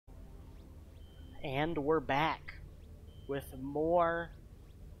And we're back with more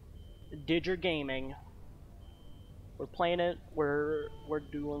DRG gaming. We're playing it. We're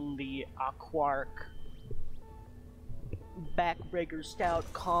doing the Aquark Backbreaker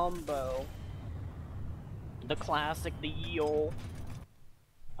Stout combo. The classic, the Eel.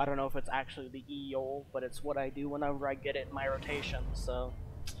 I don't know if it's actually the Eel, but it's what I do whenever I get it in my rotation. So,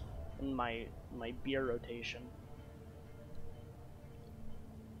 in my beer rotation.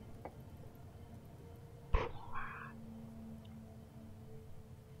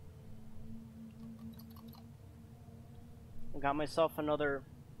 Got myself another.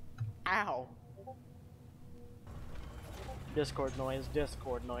 Ow! Discord noise,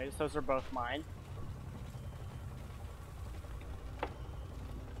 Discord noise. Those are both mine.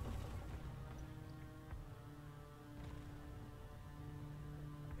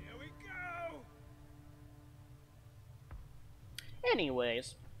 Here we go!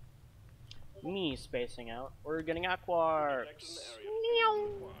 Anyways, me spacing out. We're getting Aquarks. Meow.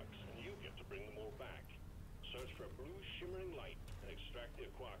 And you get to bring them all back. Search for a blue shimmering light and extract the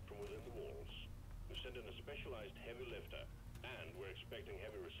Aquark from within the walls. We send in a specialized heavy lifter, and we're expecting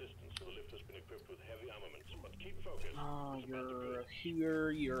heavy resistance, so the lifter's been equipped with heavy armaments. But keep focused. Oh, you're a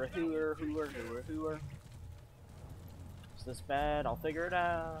hooer, you're a hooer, hooer, hooer, hooer. Is this bad? I'll figure it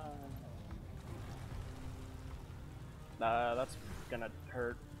out. That's gonna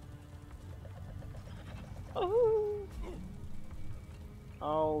hurt. Oh.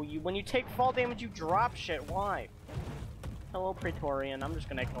 Oh, when you take fall damage, you drop shit. Why? Hello, Praetorian. I'm just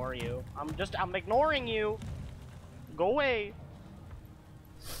gonna ignore you. I'm ignoring you. Go away.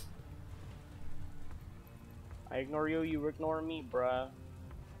 I ignore you, you ignore me, bruh.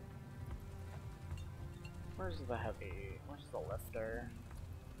 Where's the heavy? Where's the lifter?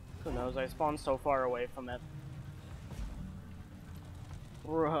 Who knows? I spawned so far away from it.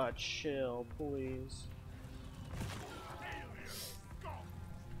 Bruh, chill, please.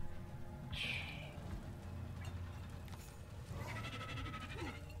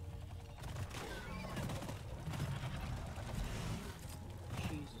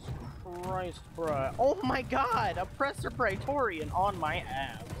 Christ, bruh. Oh my god! Oppressor Praetorian on my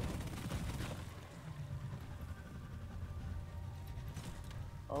ass.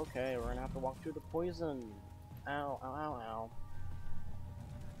 Okay, we're gonna have to walk through the poison. Ow, ow, ow, ow.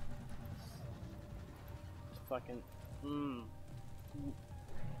 Fucking.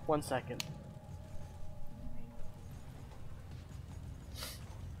 1 second.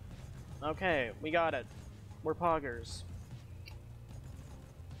 Okay, we got it. We're poggers.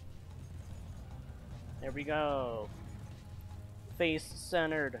 There we go.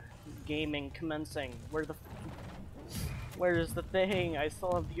 Face-centered gaming commencing. Where's the thing? I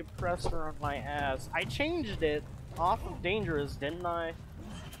still have the oppressor on my ass. I changed it off of dangerous, didn't I?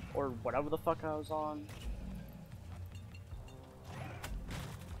 Or whatever the fuck I was on.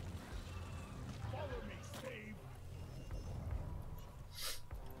 Follow me, Steve.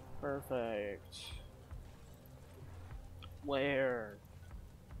 Perfect. Where?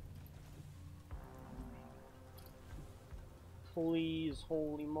 Please,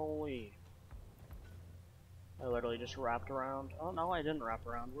 holy moly. I literally just wrapped around. Oh no, I didn't wrap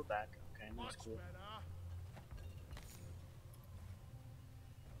around. We're back. Okay, that's cool.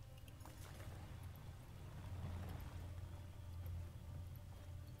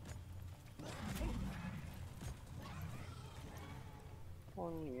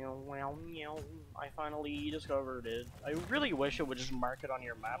 I finally discovered it. I really wish it would just mark it on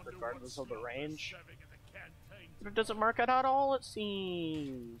your map regardless of the range. But it doesn't mark it at all, it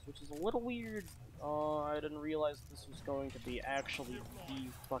seems, which is a little weird. Oh, I didn't realize this was going to be actually the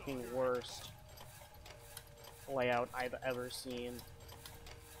fucking worst layout I've ever seen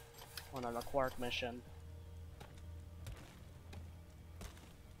on an Aquark mission.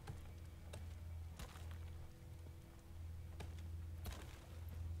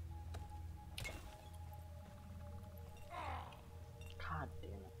 God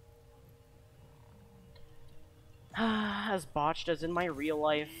damn it. As botched as in my real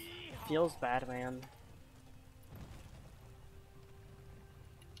life, it feels bad, man.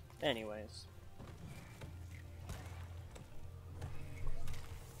 Anyways.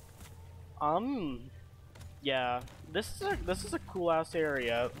 Yeah, this is a cool ass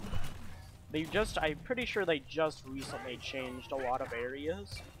area. I'm pretty sure they just recently changed a lot of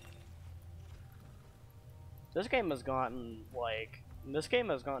areas. This game has gotten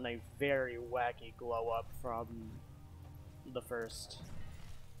a very wacky glow up from the first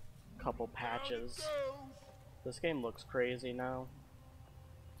couple patches. This game looks crazy now.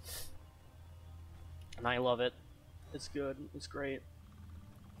 And I love it. It's good. It's great.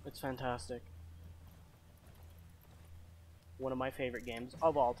 It's fantastic. One of my favorite games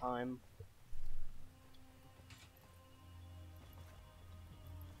of all time.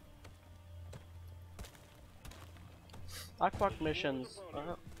 Aquac missions,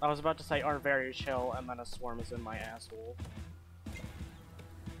 I was about to say, are very chill, and then a swarm is in my asshole.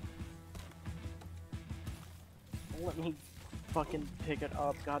 Let me fucking pick it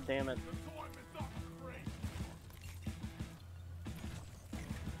up, god damn it.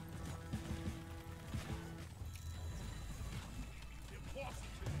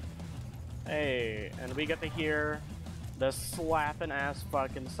 Hey, and we get to hear the slapping ass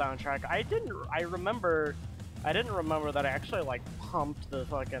fucking soundtrack. I didn't remember that I actually like pumped the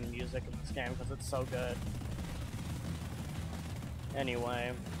fucking music in this game because it's so good.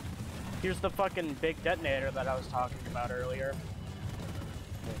 Anyway, here's the fucking big detonator that I was talking about earlier.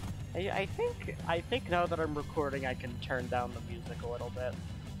 I think now that I'm recording I can turn down the music a little bit.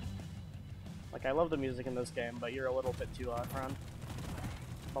 Like, I love the music in this game, but you're a little bit too loud, friend.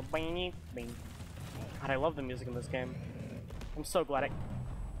 God, I love the music in this game. I'm so glad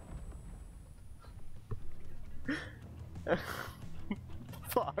I...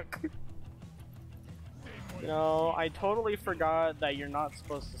 Fuck. You know, I totally forgot that you're not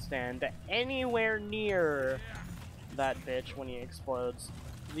supposed to stand anywhere near that bitch when he explodes.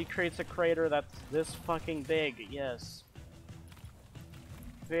 He creates a crater that's this fucking big, yes.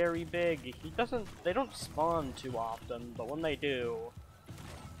 Very big. They don't spawn too often, but when they do,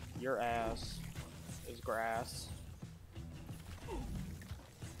 your ass is grass.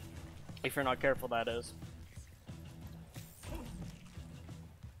 If you're not careful, that is.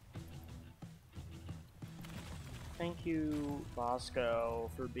 Thank you, Bosco,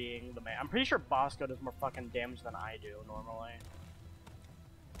 for being the man. I'm pretty sure Bosco does more fucking damage than I do normally.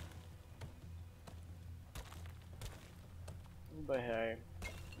 But hey,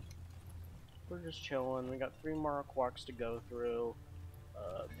 we're just chilling. We got 3 more quarks to go through.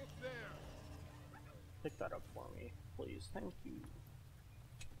 Pick that up for me, please. Thank you.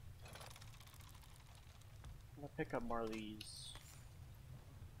 I'm gonna pick up more of these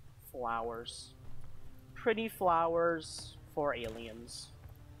flowers. Pretty flowers for aliens.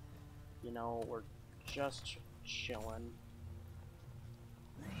 You know, we're just chilling.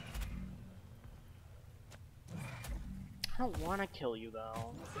 I don't want to kill you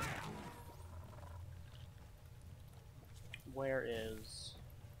though. Where is...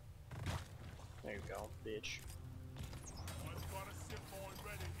 There you go, bitch.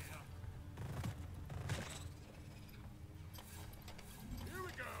 Here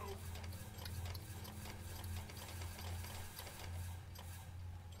we go.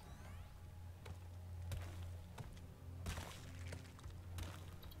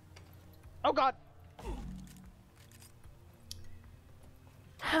 Oh god!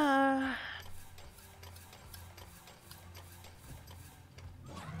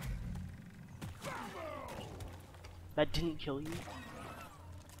 That didn't kill you?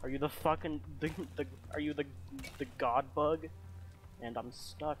 Are you the fucking are you the god bug? And I'm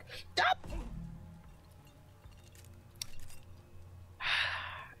stuck. Stop!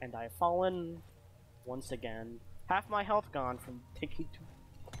 And I've fallen once again. Half my health gone from taking 2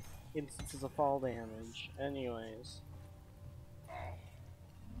 instances of fall damage. Anyways.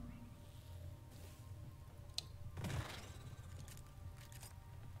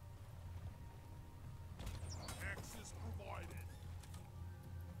 Access provided.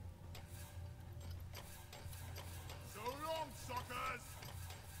 So long, suckers.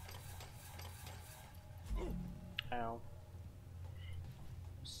 Ow.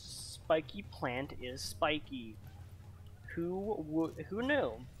 Spiky plant is spiky. Who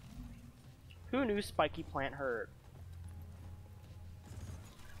knew? Who knew spiky plant hurt?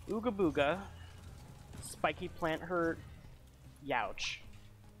 Ooga booga. Spiky plant hurt. Youch.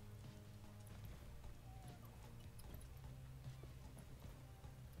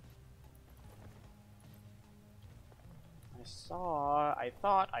 I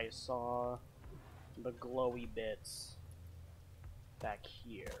thought I saw the glowy bits back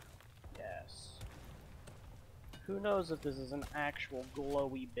here. Yes. Who knows if this is an actual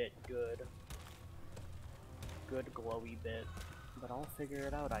glowy bit good. Good glowy bit. But I'll figure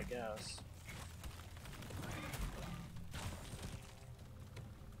it out, I guess.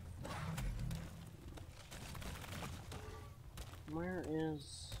 Where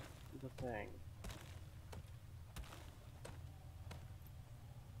is the thing?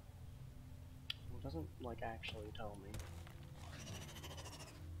 It doesn't, like, actually tell me.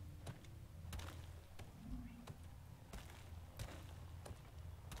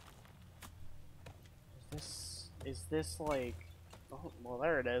 Is this like... Oh, well,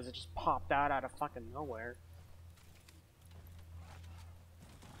 there it is. It just popped out of fucking nowhere.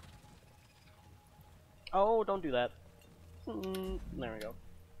 Oh, don't do that. There we go.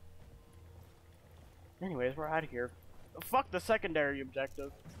 Anyways, we're out of here. Fuck the secondary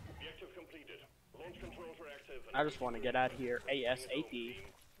objective. Objective completed. Launch controls are active. I just want to get out of here ASAP.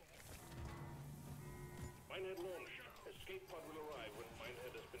 Minehead launched. Escape pod will arrive when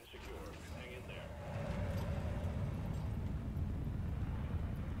Minehead has been secured. Hang in there.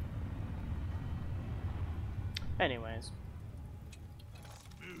 Anyways.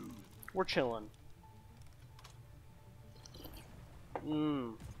 We're chilling.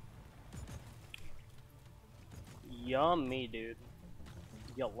 Yummy, dude.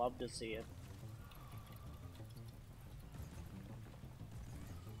 You'll love to see it.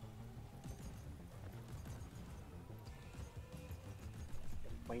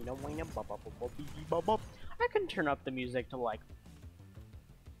 I can turn up the music to like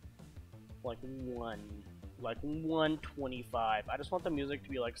 125. I just want the music to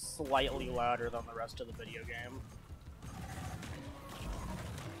be like slightly louder than the rest of the video game.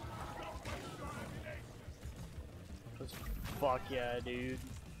 Just fuck yeah, dude.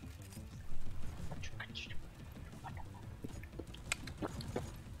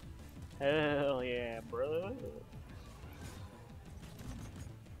 Hell yeah, bro.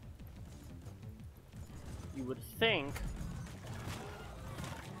 You would think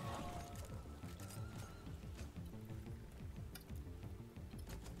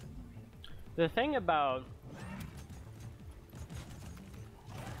the thing about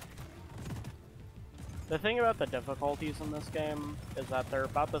the difficulties in this game is that they're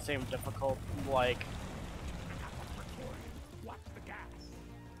about the same difficult, like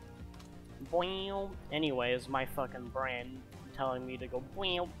boing. Anyways, my fucking brain telling me to go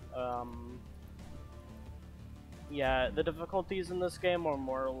boing. Yeah, the difficulties in this game are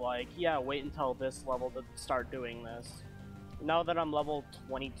more like, yeah, wait until this level to start doing this. Now that I'm level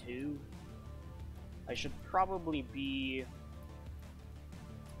 22, I should probably be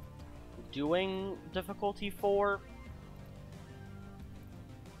doing difficulty 4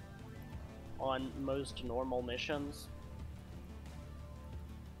 on most normal missions.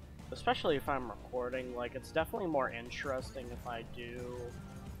 Especially if I'm recording, like, it's definitely more interesting if I do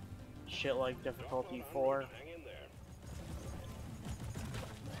shit like difficulty 4.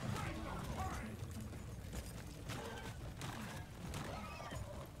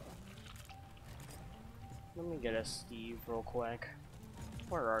 Let me get a Steve real quick.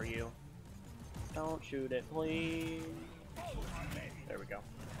 Where are you? Don't shoot it, please. There we go.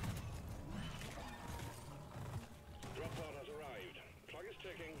 Drop pod has arrived. Clock is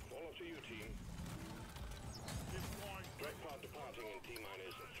ticking. All up to you, team. Direct pod departing in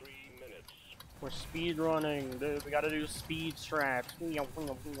T-minus 3 minutes. We're speed running, dude. We gotta do speed strats.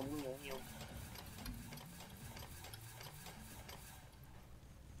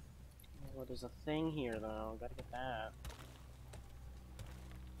 Oh, there's a thing here, though. Gotta get that.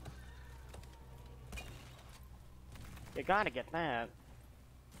 You gotta get that.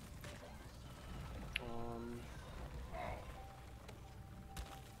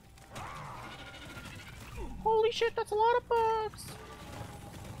 Holy shit, that's a lot of bugs!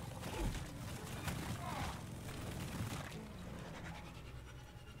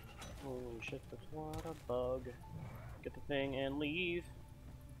 Holy shit, that's a lot of bug. Get the thing and leave.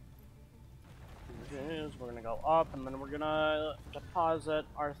 We're gonna go up, and then we're gonna deposit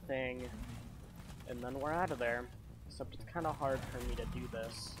our thing, and then we're out of there. Except it's kind of hard for me to do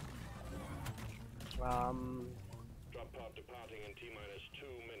this. Drop pod departing in T-minus 2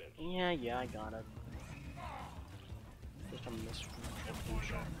 minutes. Yeah, I got it. Just a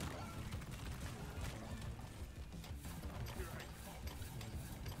misconception.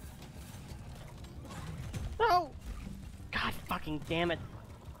 No! God fucking damn it!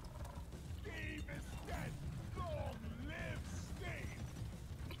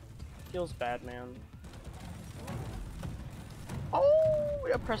 Feels bad, man. Oh!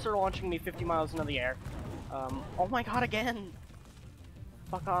 Oppressor launching me 50 miles into the air. Oh my god, again!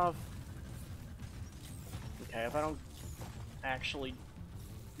 Fuck off. Okay, if I don't actually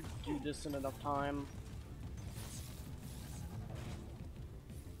do this in enough time.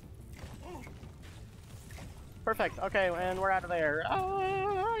 Perfect, okay, and we're out of there.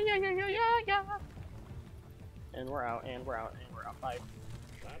 Oh, yeah. And we're out, and we're out, and we're out. Bye.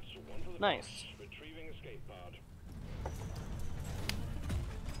 That's one for the Nice. boss. Retrieving escape pod.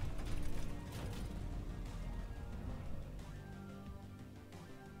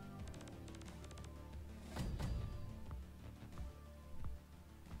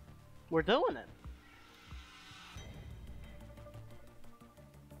 We're doing it.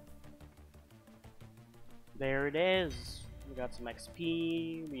 There it is. We got some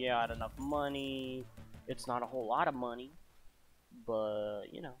XP, we got enough money. It's not a whole lot of money, but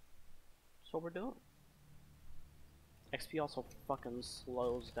you know, that's what we're doing. XP also fucking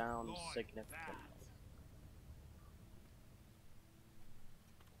slows down significantly.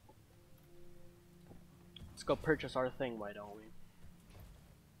 Let's go purchase our thing, why don't we?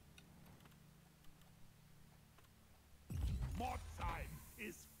 Mod time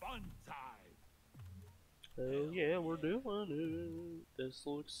is fun time. Hell yeah, we're doing it. This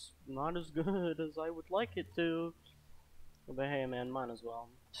looks not as good as I would like it to. But hey man, might as well.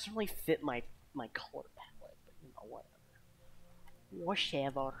 It doesn't really fit my color palette, but you know, whatever.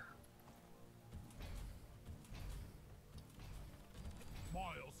 Whatever.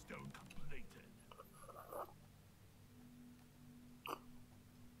 Milestone completed.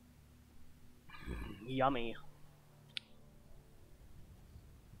 Yummy.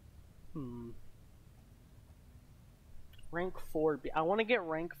 Rank 4 I want to get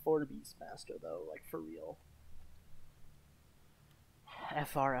rank 4 Beastmaster though, like for real.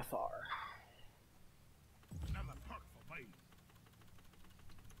 FR. Another perk for me.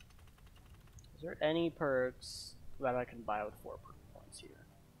 Is there any perks that I can buy with 4 perk points here?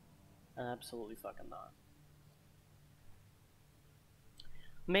 Absolutely fucking not.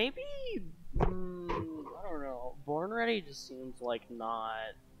 Maybe, I don't know. Born Ready just seems like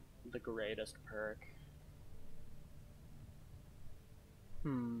not the greatest perk.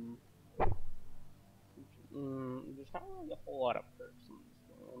 There's not really a whole lot of perks in this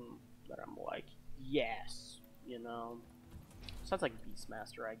game that I'm like, yes, you know. Sounds like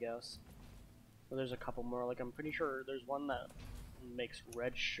Beastmaster, I guess. But there's a couple more, like I'm pretty sure there's one that makes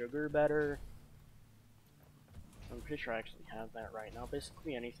red sugar better. I'm pretty sure I actually have that right now.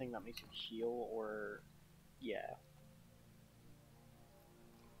 Basically anything that makes you heal or, yeah.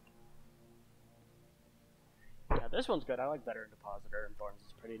 Yeah, this one's good. I like Veteran Depositor, and Thorns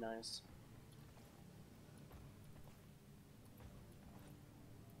is pretty nice.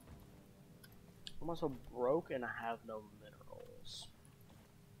 I'm also broke and I have no minerals.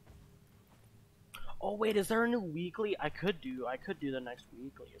 Oh wait, is there a new weekly? I could do the next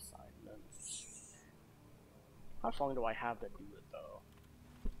weekly assignments. How long do I have to do it though?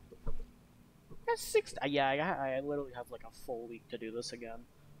 That's 6. Yeah, I literally have like a full week to do this again.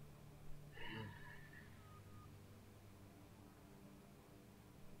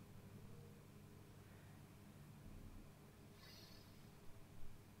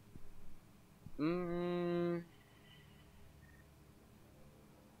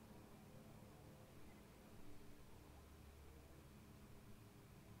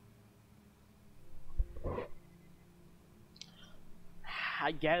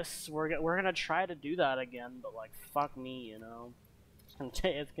 I guess we're gonna try to do that again, but like fuck me, you know.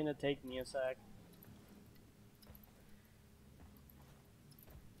 It's gonna take me a sec.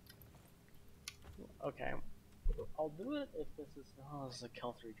 Okay, I'll do it if this is. Oh, this is a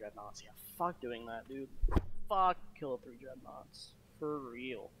kill 3 dreadnoughts. Yeah, fuck doing that, dude. Fuck kill 3 dreadnoughts for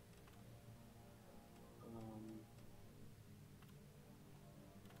real.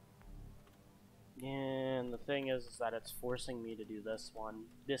 And the thing is that it's forcing me to do this one.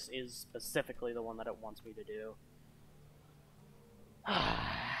 This is specifically the one that it wants me to do.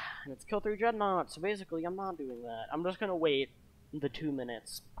 And it's kill 3 dreadnoughts, so basically I'm not doing that. I'm just gonna wait the 2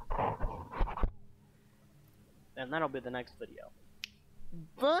 minutes. And that'll be the next video.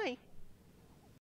 Bye!